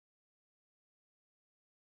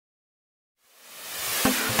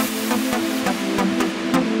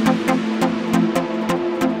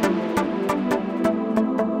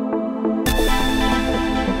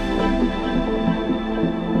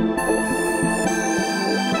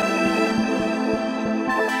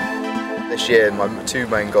Next year my two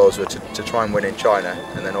main goals were to try and win in China,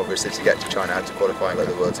 and then obviously to get to China I had to qualify and go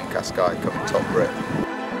to the Worlds in Cascais, coming top for it.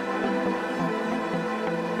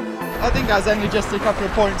 I think I was only just a couple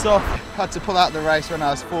of points off. Had to pull out the race when I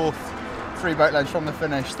was fourth, 3 boat lengths from the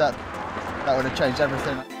finish. That would have changed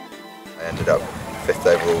everything. I ended up 5th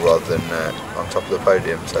overall rather than on top of the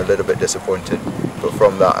podium, so a little bit disappointed. But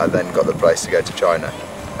from that I then got the place to go to China.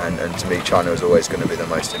 And to me, China was always going to be the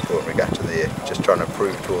most important regatta of the year. Just trying to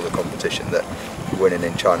prove to all the competition that winning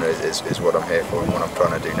in China is what I'm here for and what I'm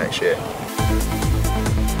trying to do next year.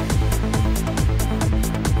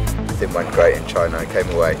 Everything went great in China. I came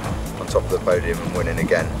away on top of the podium and winning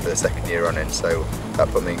again for the 2nd year running. So that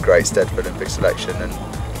put me in great stead for Olympic selection, and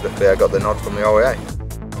luckily I got the nod from the ROA.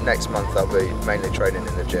 Next month I'll be mainly training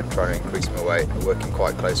in the gym, trying to increase my weight. I'm working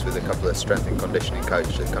quite close with a couple of strength and conditioning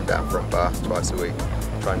coaches that come down from Bath twice a week.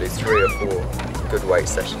 Try and do 3 or 4 good weight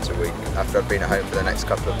sessions a week. After I've been at home for the next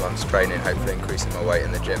couple of months training, hopefully increasing my weight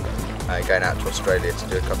in the gym, going out to Australia to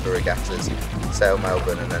do a couple of regattas, Sail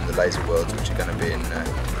Melbourne and then the Laser Worlds, which are going to be in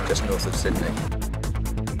just north of Sydney.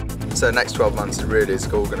 So the next 12 months it really is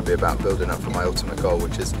all going to be about building up for my ultimate goal,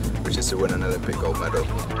 which is to win an Olympic gold medal.